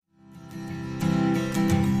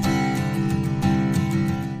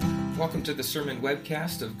Welcome to the sermon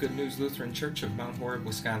webcast of Good News Lutheran Church of Mount Horeb,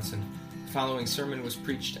 Wisconsin. The following sermon was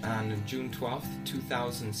preached on June 12th,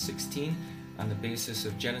 2016 on the basis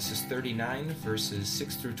of Genesis 39, verses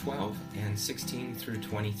 6 through 12 and 16 through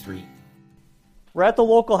 23. We're at the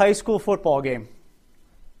local high school football game.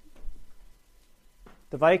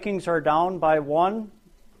 The Vikings are down by 1.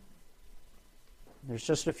 There's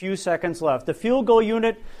just a few seconds left. The field goal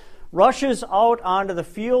unit rushes out onto the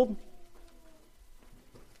field.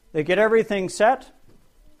 They get everything set.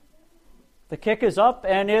 The kick is up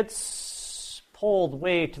and it's pulled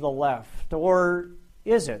way to the left. Or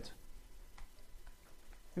is it?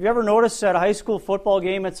 Have you ever noticed at a high school football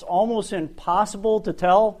game it's almost impossible to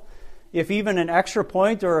tell if even an extra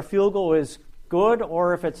point or a field goal is good,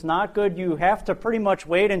 or if it's not good? You have to pretty much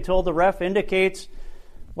wait until the ref indicates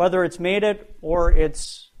whether it's made it or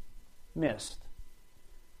it's missed.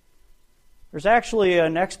 There's actually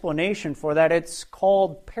an explanation for that. It's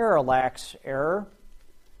called parallax error.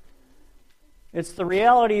 It's the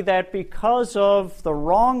reality that because of the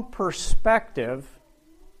wrong perspective,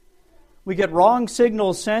 we get wrong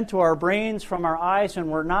signals sent to our brains from our eyes, and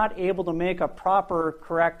we're not able to make a proper,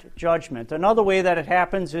 correct judgment. Another way that it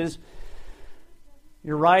happens is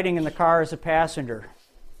you're riding in the car as a passenger,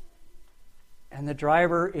 and the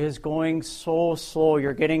driver is going so slow.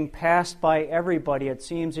 You're getting passed by everybody, it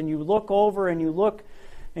seems, and you look over and you look,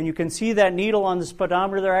 and you can see that needle on the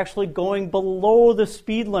speedometer. They're actually going below the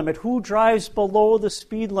speed limit. Who drives below the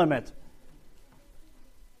speed limit?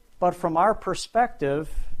 But from our perspective,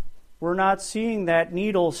 we're not seeing that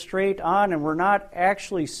needle straight on, and we're not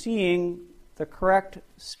actually seeing the correct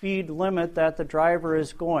speed limit that the driver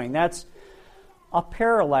is going. That's a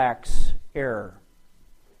parallax error.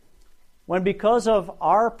 When because of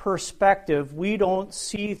our perspective, we don't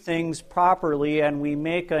see things properly and we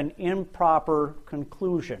make an improper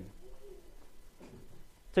conclusion.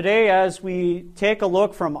 Today, as we take a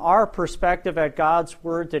look from our perspective at God's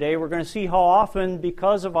Word today, we're going to see how often,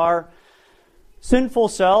 because of our sinful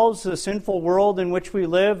selves, the sinful world in which we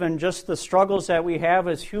live, and just the struggles that we have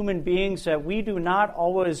as human beings, that we do not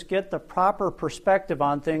always get the proper perspective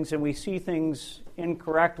on things and we see things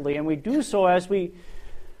incorrectly. And we do so as we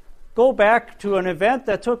go back to an event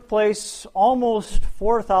that took place almost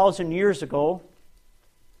 4,000 years ago,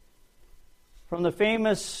 from the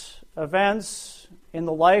famous events in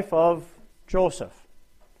the life of Joseph.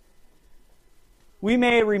 We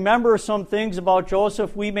may remember some things about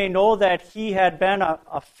Joseph. We may know that he had been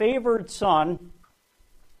a favored son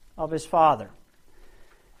of his father.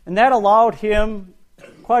 And that allowed him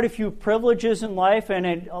quite a few privileges in life, and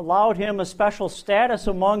it allowed him a special status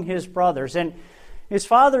among his brothers. And his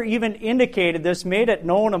father even indicated this, made it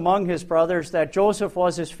known among his brothers that Joseph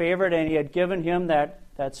was his favorite, and he had given him that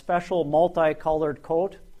special multicolored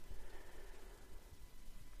coat.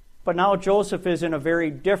 But now Joseph is in a very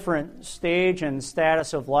different stage and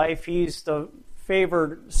status of life. He's the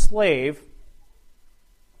favored slave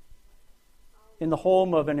in the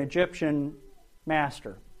home of an Egyptian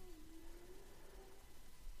master.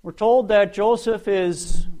 We're told that Joseph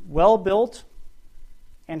is well-built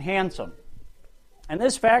and handsome. And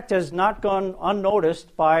this fact has not gone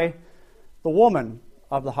unnoticed by the woman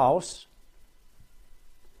of the house.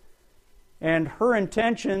 And her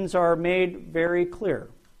intentions are made very clear.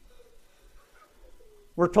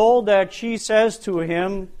 We're told that she says to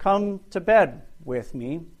him, "Come to bed with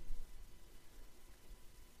me."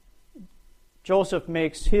 Joseph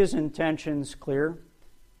makes his intentions clear.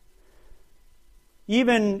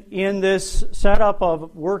 Even in this setup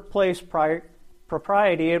of workplace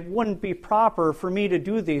propriety, it wouldn't be proper for me to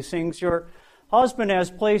do these things. Your husband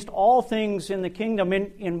has placed all things in the kingdom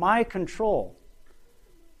in my control.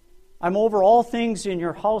 I'm over all things in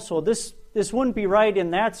your household. This wouldn't be right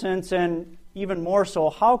in that sense, and even more so,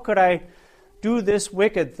 how could I do this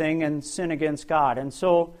wicked thing and sin against God? And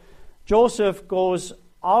so Joseph goes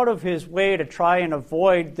out of his way to try and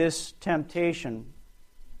avoid this temptation.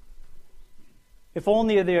 If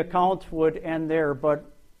only the account would end there, but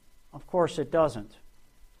of course it doesn't.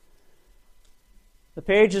 The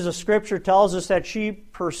pages of Scripture tells us that she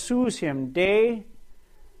pursues him day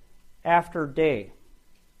after day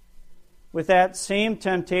with that same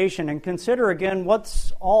temptation. And consider again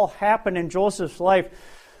what's all happened in Joseph's life,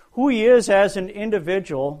 who he is as an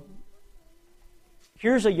individual.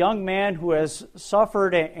 Here's a young man who has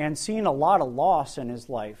suffered and seen a lot of loss in his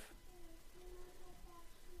life.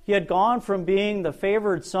 He had gone from being the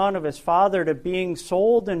favored son of his father to being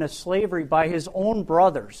sold into slavery by his own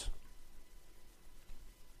brothers.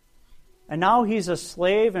 And now he's a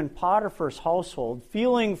slave in Potiphar's household,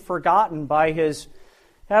 feeling forgotten by his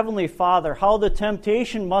Heavenly Father, how the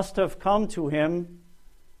temptation must have come to him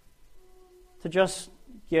to just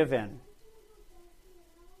give in.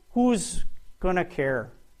 Who's going to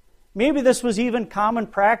care? Maybe this was even common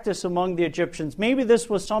practice among the Egyptians. Maybe this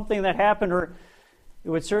was something that happened, or it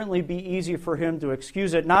would certainly be easy for him to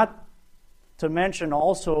excuse it. Not to mention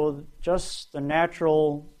also just the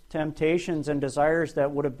natural temptations and desires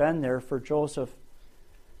that would have been there for Joseph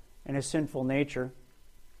and his sinful nature.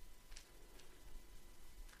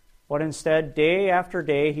 But instead, day after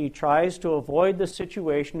day, he tries to avoid the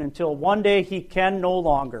situation until one day he can no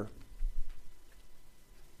longer.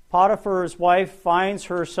 Potiphar's wife finds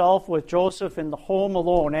herself with Joseph in the home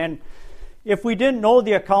alone. And if we didn't know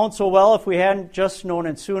the account so well, if we hadn't just known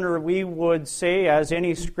it sooner, we would say, as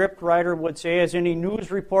any script writer would say, as any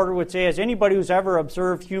news reporter would say, as anybody who's ever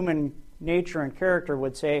observed human nature and character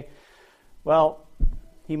would say, well,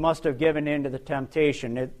 he must have given in to the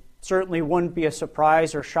temptation. It certainly wouldn't be a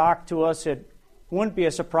surprise or shock to us. It wouldn't be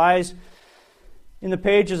a surprise in the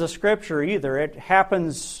pages of Scripture either. It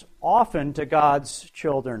happens often to God's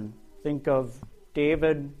children. Think of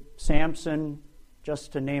David, Samson,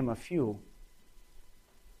 just to name a few.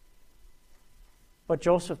 But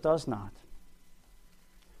Joseph does not.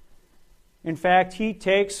 In fact, he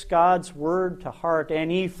takes God's word to heart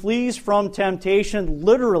and he flees from temptation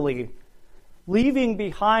literally, leaving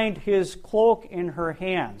behind his cloak in her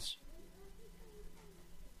hands.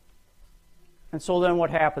 And so then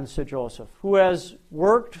what happens to Joseph, who has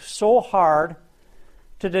worked so hard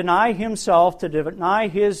to deny himself, to deny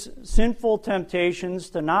his sinful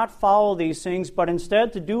temptations, to not follow these things, but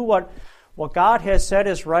instead to do what God has said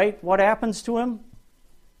is right? What happens to him?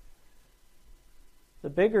 The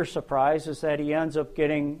bigger surprise is that he ends up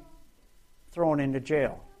getting thrown into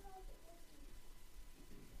jail.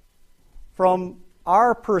 From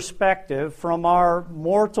our perspective, from our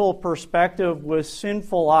mortal perspective with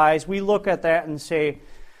sinful eyes, we look at that and say,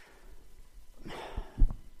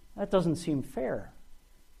 that doesn't seem fair.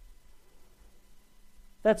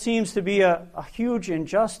 That seems to be a huge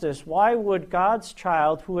injustice. Why would God's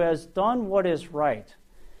child, who has done what is right,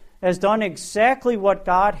 has done exactly what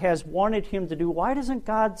God has wanted him to do, why doesn't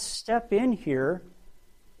God step in here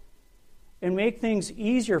and make things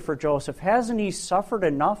easier for Joseph? Hasn't he suffered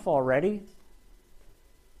enough already?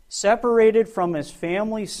 Separated from his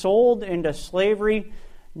family, sold into slavery,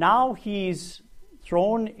 now he's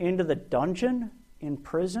thrown into the dungeon in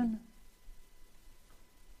prison?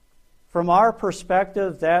 From our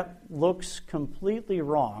perspective, that looks completely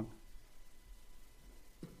wrong.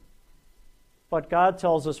 But God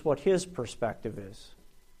tells us what his perspective is.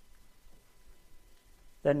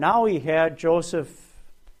 That now he had Joseph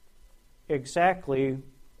exactly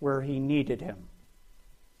where he needed him.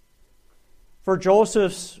 For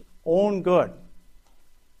Joseph's own good,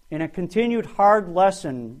 in a continued hard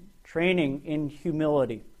lesson training in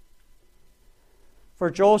humility. For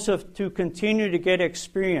Joseph to continue to get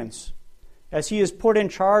experience as he is put in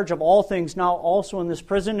charge of all things now also in this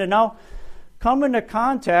prison, and now come into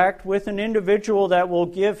contact with an individual that will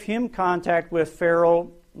give him contact with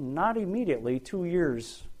Pharaoh not immediately. 2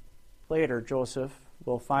 years later, Joseph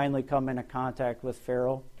will finally come into contact with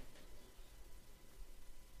Pharaoh.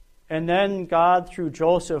 And then God, through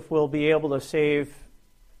Joseph, will be able to save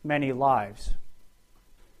many lives.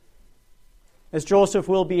 As Joseph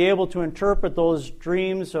will be able to interpret those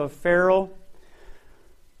dreams of Pharaoh,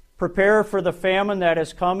 prepare for the famine that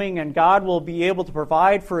is coming, and God will be able to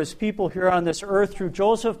provide for his people here on this earth through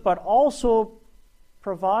Joseph, but also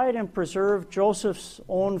provide and preserve Joseph's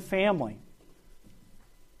own family.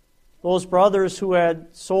 Those brothers who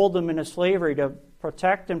had sold them into slavery, to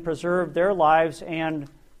protect and preserve their lives and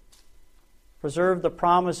preserve the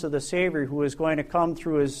promise of the Savior who is going to come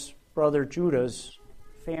through his brother Judah's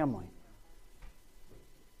family.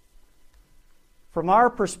 From our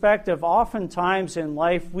perspective, oftentimes in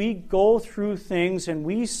life, we go through things and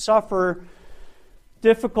we suffer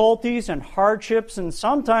difficulties and hardships, and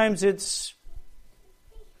sometimes it's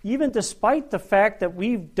even despite the fact that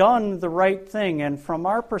we've done the right thing, and from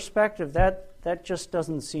our perspective, that just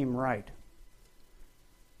doesn't seem right.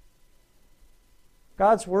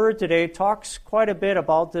 God's Word today talks quite a bit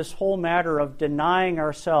about this whole matter of denying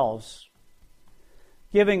ourselves,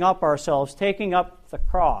 giving up ourselves, taking up the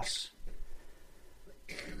cross.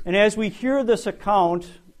 And as we hear this account,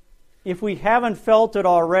 if we haven't felt it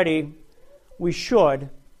already, we should.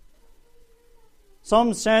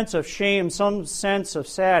 Some sense of shame, some sense of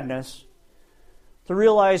sadness, to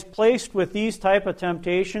realize placed with these type of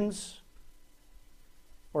temptations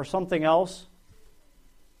or something else,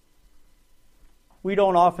 we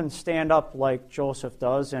don't often stand up like Joseph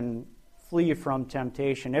does and flee from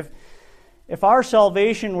temptation. If our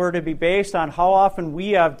salvation were to be based on how often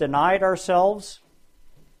we have denied ourselves,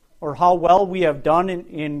 or how well we have done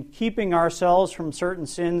in keeping ourselves from certain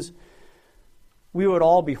sins, we would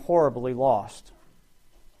all be horribly lost.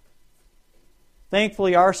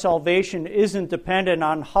 Thankfully, our salvation isn't dependent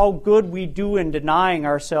on how good we do in denying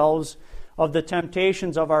ourselves of the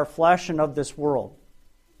temptations of our flesh and of this world.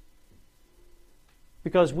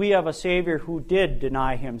 Because we have a Savior who did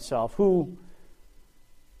deny himself, who,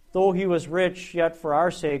 though he was rich, yet for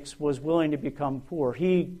our sakes was willing to become poor.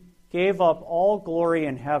 He gave up all glory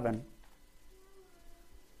in heaven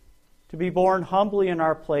to be born humbly in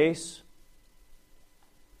our place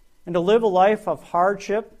and to live a life of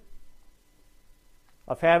hardship,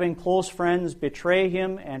 of having close friends betray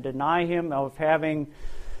him and deny him, of having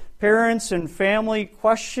parents and family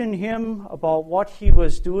question him about what he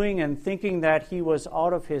was doing and thinking that he was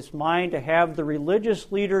out of his mind, to have the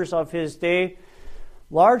religious leaders of his day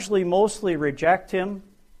mostly reject him,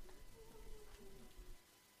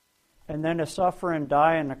 and then to suffer and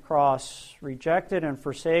die on the cross, rejected and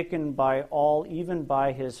forsaken by all, even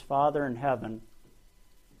by his Father in heaven,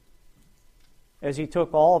 as he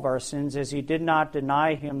took all of our sins, as he did not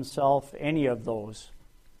deny himself any of those,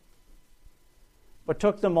 but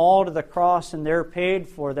took them all to the cross and there paid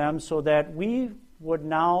for them so that we would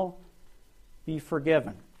now be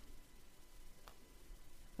forgiven.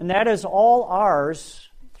 And that is all ours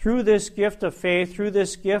through this gift of faith, through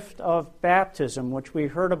this gift of baptism, which we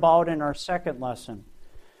heard about in our second lesson.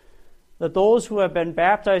 That those who have been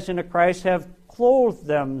baptized into Christ have clothed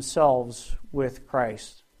themselves with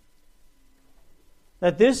Christ.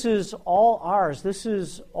 That this is all ours. This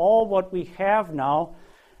is all what we have now.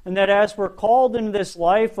 And that as we're called into this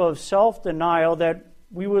life of self-denial, that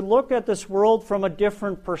we would look at this world from a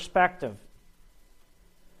different perspective.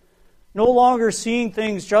 No longer seeing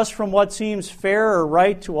things just from what seems fair or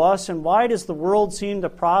right to us. And why does the world seem to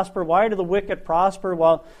prosper? Why do the wicked prosper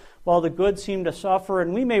while the good seem to suffer?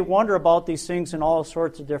 And we may wonder about these things in all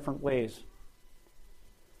sorts of different ways.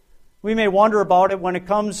 We may wonder about it when it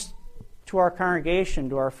comes to our congregation,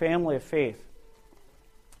 to our family of faith.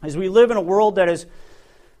 As we live in a world that is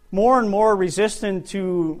more and more resistant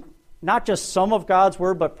to not just some of God's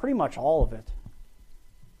Word, but pretty much all of it.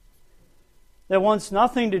 That wants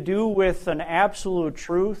nothing to do with an absolute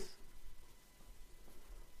truth,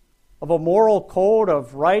 of a moral code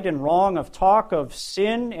of right and wrong, of talk of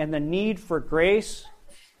sin and the need for grace.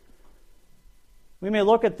 We may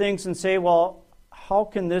look at things and say, well, how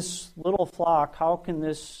can this little flock, how can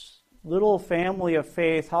this little family of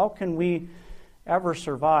faith, how can we ever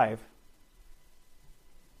survive?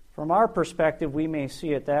 From our perspective, we may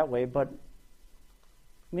see it that way, but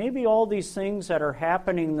maybe all these things that are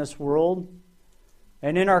happening in this world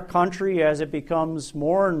and in our country as it becomes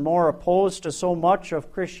more and more opposed to so much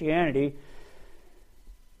of Christianity,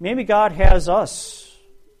 maybe God has us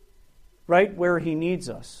right where He needs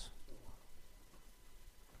us.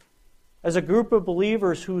 As a group of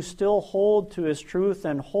believers who still hold to His truth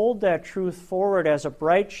and hold that truth forward as a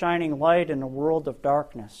bright shining light in a world of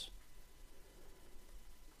darkness.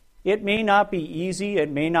 It may not be easy, it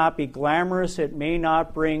may not be glamorous, it may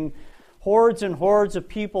not bring hordes and hordes of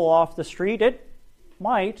people off the street. It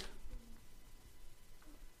might.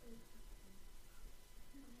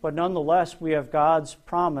 But nonetheless, we have God's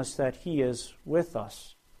promise that He is with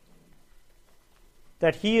us.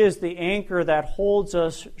 That He is the anchor that holds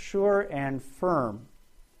us sure and firm.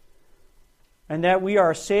 And that we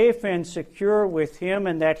are safe and secure with Him,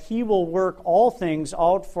 and that He will work all things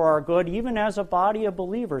out for our good, even as a body of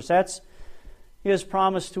believers. That's His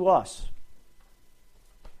promise to us.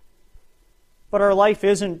 But our life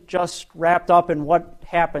isn't just wrapped up in what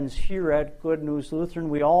happens here at Good News Lutheran.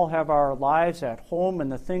 We all have our lives at home and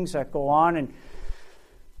the things that go on, and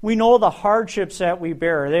we know the hardships that we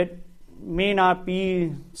bear. It may not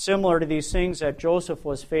be similar to these things that Joseph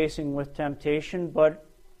was facing with temptation, but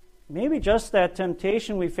maybe just that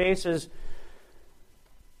temptation we face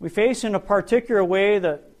in a particular way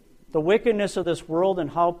the wickedness of this world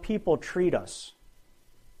and how people treat us.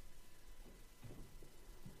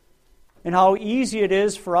 And how easy it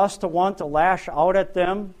is for us to want to lash out at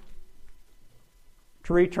them,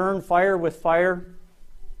 to return fire with fire,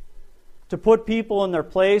 to put people in their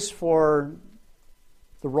place for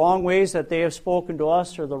the wrong ways that they have spoken to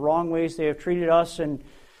us or the wrong ways they have treated us. And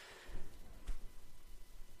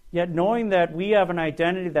yet knowing that we have an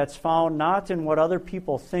identity that's found not in what other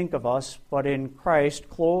people think of us, but in Christ,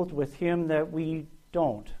 clothed with Him that we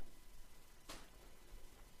don't.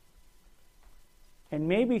 And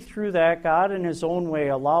maybe through that, God in His own way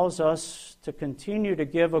allows us to continue to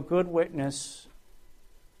give a good witness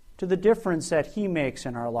to the difference that He makes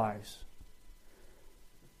in our lives.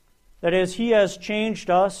 that as He has changed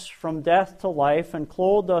us from death to life and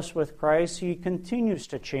clothed us with Christ, He continues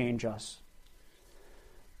to change us,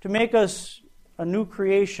 to make us a new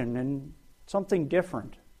creation and something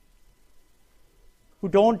different, who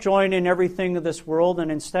don't join in everything of this world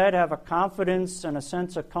and instead have a confidence and a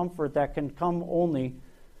sense of comfort that can come only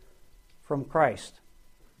from Christ.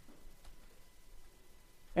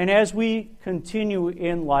 And as we continue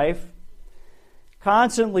in life,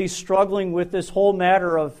 constantly struggling with this whole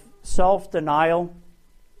matter of self-denial,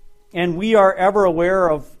 and we are ever aware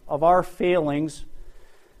of our failings,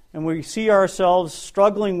 and we see ourselves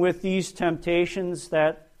struggling with these temptations,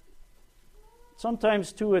 that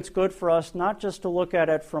sometimes, too, it's good for us not just to look at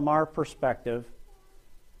it from our perspective,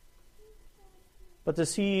 but to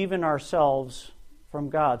see even ourselves from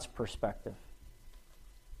God's perspective.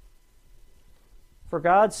 For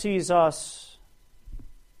God sees us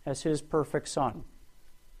as His perfect Son.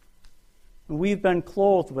 And we've been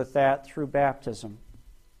clothed with that through baptism.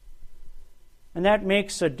 And that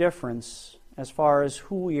makes a difference as far as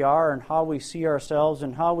who we are and how we see ourselves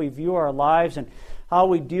and how we view our lives and how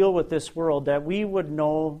we deal with this world, that we would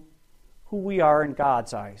know who we are in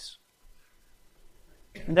God's eyes.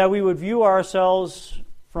 And that we would view ourselves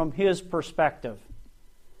from His perspective.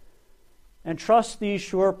 And trust these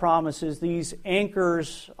sure promises, these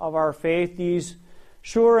anchors of our faith, these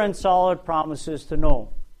sure and solid promises to know.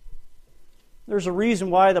 There's a reason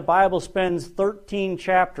why the Bible spends 13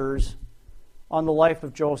 chapters on the life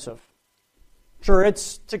of Joseph. Sure,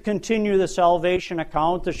 it's to continue the salvation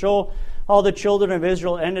account, to show how the children of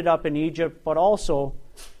Israel ended up in Egypt, but also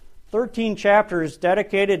 13 chapters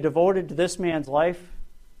dedicated, devoted to this man's life.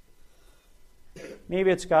 Maybe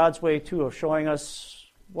it's God's way, too, of showing us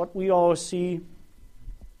what we always see.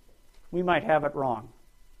 We might have it wrong.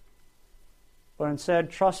 But instead,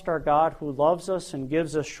 trust our God who loves us and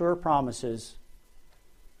gives us sure promises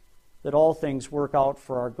that all things work out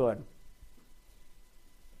for our good.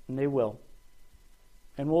 And they will.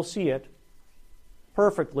 And we'll see it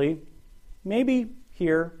perfectly, maybe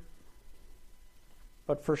here,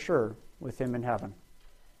 but for sure with Him in heaven.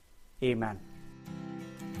 Amen.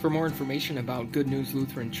 For more information about Good News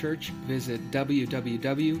Lutheran Church, visit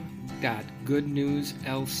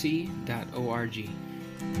www.goodnewslc.org.